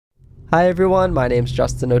Hi everyone, my name is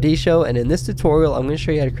Justin Odisho, and in this tutorial I'm going to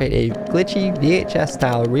show you how to create a glitchy VHS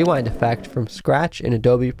style rewind effect from scratch in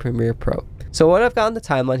Adobe Premiere Pro. So what I've got on the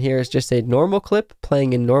timeline here is just a normal clip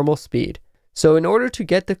playing in normal speed. So in order to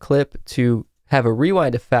get the clip to have a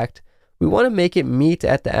rewind effect, we want to make it meet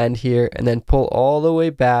at the end here and then pull all the way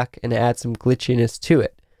back and add some glitchiness to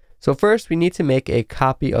it. So first we need to make a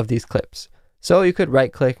copy of these clips. So you could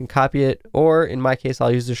right click and copy it, or in my case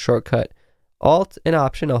I'll use the shortcut Alt and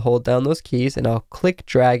Option. I'll hold down those keys and I'll click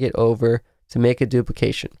drag it over to make a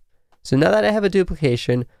duplication. So now that I have a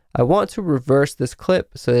duplication, I want to reverse this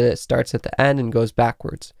clip so that it starts at the end and goes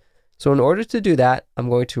backwards. So in order to do that, I'm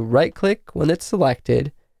going to right click when it's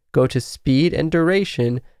selected, go to speed and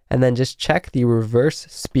duration, and then just check the reverse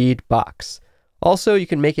speed box. Also, you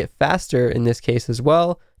can make it faster in this case as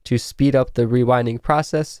well to speed up the rewinding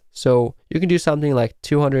process. So you can do something like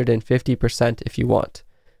 250% if you want.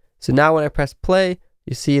 So now when I press play,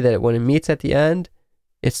 you see that when it meets at the end,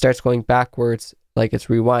 it starts going backwards like it's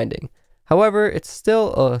rewinding. However, it's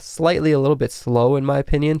still slightly a little bit slow in my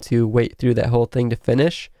opinion to wait through that whole thing to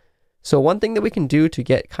finish. So one thing that we can do to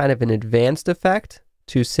get kind of an advanced effect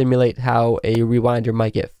to simulate how a rewinder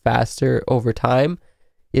might get faster over time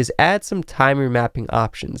is add some time remapping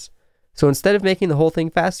options. So instead of making the whole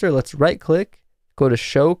thing faster, let's right click, go to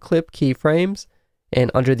show clip keyframes,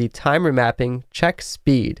 and under the time remapping, check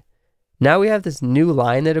speed. Now we have this new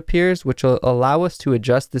line that appears, which will allow us to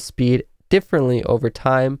adjust the speed differently over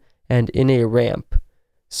time and in a ramp.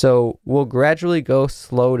 So we'll gradually go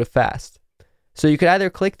slow to fast. So you could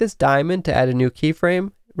either click this diamond to add a new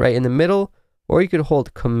keyframe right in the middle, or you could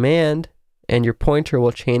hold Command and your pointer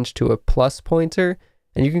will change to a plus pointer,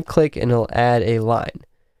 and you can click and it'll add a line.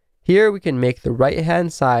 Here we can make the right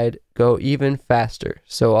hand side go even faster.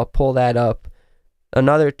 So I'll pull that up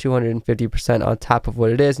another 250% on top of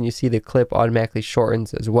what it is, and you see the clip automatically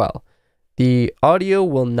shortens as well. The audio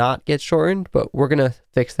will not get shortened, but we're going to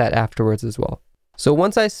fix that afterwards as well. So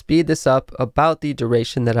once I speed this up about the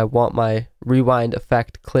duration that I want my rewind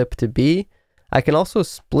effect clip to be, I can also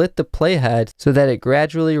split the playhead so that it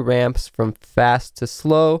gradually ramps from fast to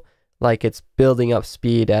slow, like it's building up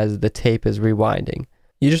speed as the tape is rewinding.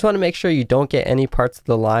 You just want to make sure you don't get any parts of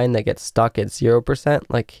the line that get stuck at 0%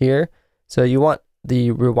 like here. So you want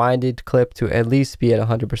the rewinded clip to at least be at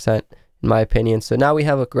 100% in my opinion. So now we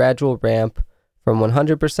have a gradual ramp from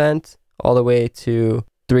 100% all the way to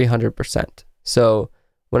 300%. So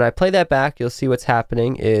when I play that back, you'll see what's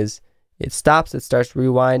happening is it stops, it starts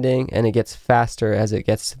rewinding, and it gets faster as it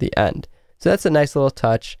gets to the end. So that's a nice little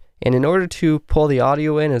touch. And in order to pull the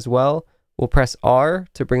audio in as well, we'll press R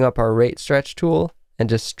to bring up our rate stretch tool and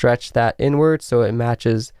just stretch that inward so it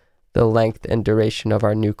matches the length and duration of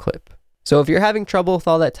our new clip. So if you're having trouble with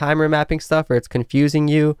all that time remapping stuff or it's confusing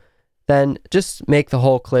you, then just make the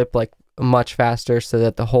whole clip like much faster so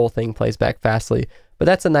that the whole thing plays back fastly. But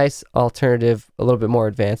that's a nice alternative, a little bit more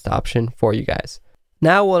advanced option for you guys.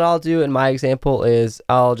 Now what I'll do in my example is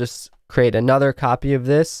I'll just create another copy of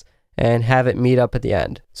this and have it meet up at the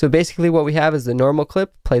end. So basically what we have is the normal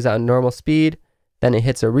clip plays out in normal speed, then it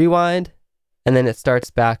hits a rewind, and then it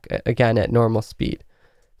starts back again at normal speed.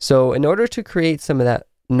 So in order to create some of that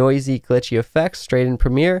noisy, glitchy effects straight in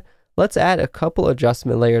Premiere, let's add a couple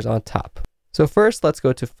adjustment layers on top. So first, let's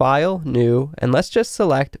go to File, New, and let's just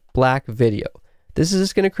select Black Video. This is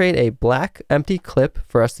just going to create a black empty clip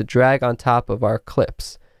for us to drag on top of our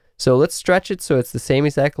clips. So let's stretch it so it's the same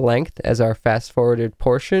exact length as our fast forwarded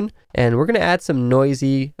portion, and we're going to add some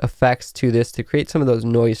noisy effects to this to create some of those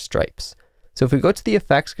noise stripes. So if we go to the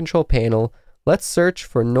Effects Control panel, let's search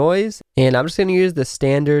for noise, and I'm just going to use the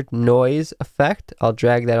standard noise effect. I'll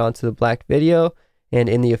drag that onto the black video, and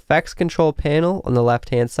in the effects control panel on the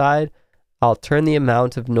left hand side, I'll turn the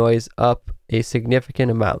amount of noise up a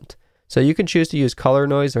significant amount. So you can choose to use color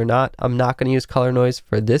noise or not. I'm not going to use color noise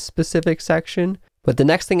for this specific section, but the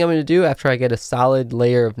next thing I'm going to do after I get a solid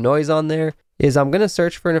layer of noise on there is I'm going to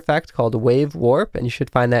search for an effect called Wave Warp, and you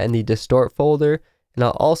should find that in the Distort folder, and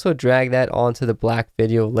I'll also drag that onto the black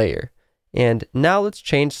video layer. And now let's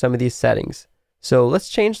change some of these settings. So let's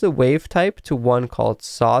change the wave type to one called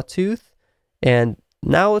Sawtooth. And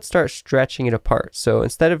now let's start stretching it apart. So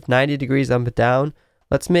instead of 90 degrees up and down,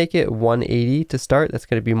 let's make it 180 to start. That's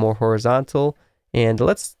going to be more horizontal. And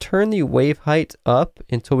let's turn the wave height up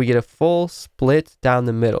until we get a full split down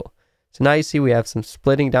the middle. So now you see we have some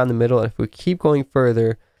splitting down the middle. And if we keep going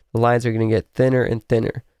further, the lines are going to get thinner and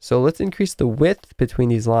thinner. So let's increase the width between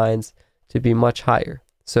these lines to be much higher.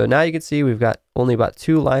 So now you can see we've got only about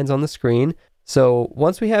 2 lines on the screen. So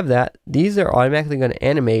once we have that, these are automatically going to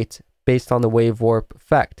animate based on the wave warp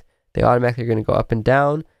effect. They automatically are going to go up and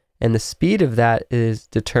down, and the speed of that is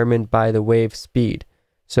determined by the wave speed.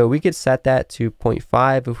 So we could set that to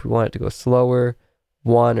 0.5 if we want it to go slower,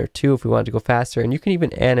 1 or 2 if we want it to go faster, and you can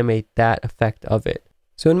even animate that effect of it.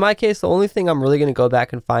 So in my case, the only thing I'm really going to go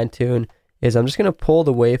back and fine tune is I'm just going to pull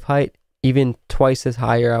the wave height even twice as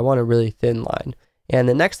higher. I want a really thin line. And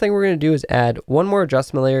the next thing we're going to do is add one more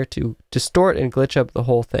adjustment layer to distort and glitch up the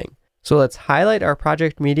whole thing. So let's highlight our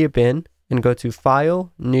project media bin and go to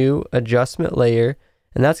File, New, Adjustment Layer.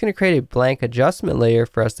 And that's going to create a blank adjustment layer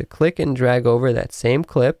for us to click and drag over that same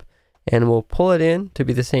clip. And we'll pull it in to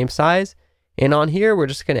be the same size. And on here, we're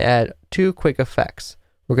just going to add 2 quick effects.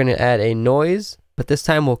 We're going to add a noise, but this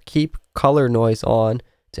time we'll keep color noise on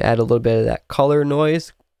to add a little bit of that color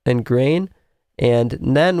noise and grain. And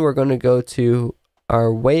then we're going to go to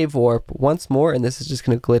our wave warp once more, and this is just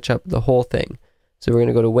going to glitch up the whole thing. So we're going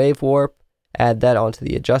to go to wave warp, add that onto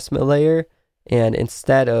the adjustment layer, and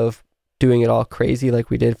instead of doing it all crazy like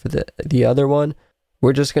we did for the other one,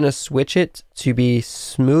 we're just going to switch it to be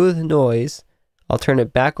smooth noise. I'll turn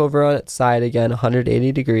it back over on its side again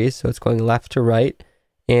 180 degrees, so it's going left to right,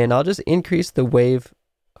 and I'll just increase the wave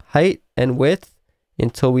height and width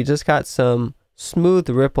until we just got some smooth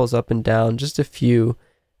ripples up and down, just a few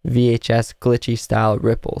VHS glitchy style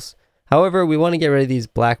ripples. However, we want to get rid of these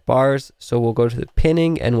black bars, so we'll go to the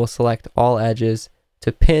pinning and we'll select all edges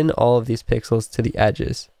to pin all of these pixels to the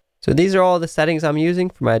edges. So these are all the settings I'm using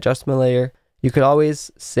for my adjustment layer. You could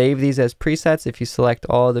always save these as presets if you select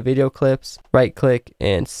all the video clips, right click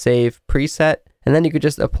and save preset, and then you could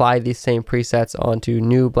just apply these same presets onto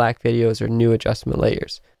new black videos or new adjustment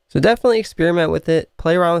layers. So definitely experiment with it,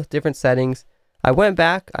 play around with different settings. I went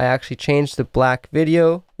back, I actually changed the black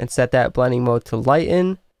video and set that blending mode to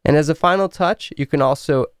lighten. And as a final touch, you can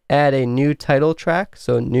also add a new title track.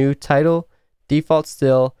 So new title, default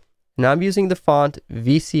still. And I'm using the font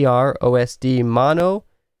VCR OSD Mono.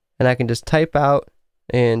 And I can just type out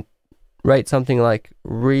and write something like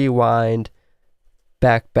rewind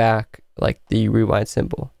back, like the rewind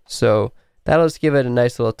symbol. So that'll just give it a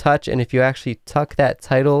nice little touch. And if you actually tuck that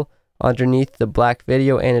title underneath the black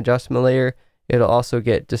video and adjustment layer, it'll also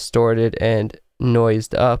get distorted and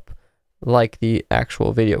noised up like the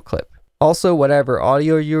actual video clip. Also, whatever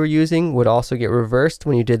audio you were using would also get reversed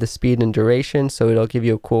when you did the speed and duration, so it'll give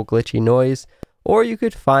you a cool glitchy noise. Or you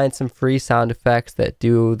could find some free sound effects that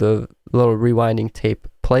do the little rewinding tape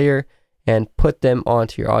player and put them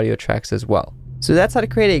onto your audio tracks as well. So that's how to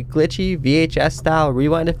create a glitchy VHS style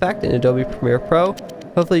rewind effect in Adobe Premiere Pro.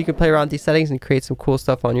 Hopefully you can play around with these settings and create some cool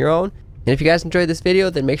stuff on your own. And if you guys enjoyed this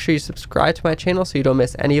video, then make sure you subscribe to my channel so you don't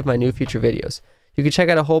miss any of my new future videos. You can check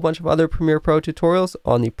out a whole bunch of other Premiere Pro tutorials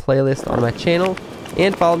on the playlist on my channel,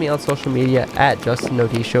 and follow me on social media at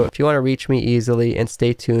JustinODShow if you want to reach me easily and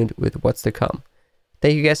stay tuned with what's to come.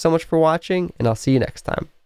 Thank you guys so much for watching, and I'll see you next time.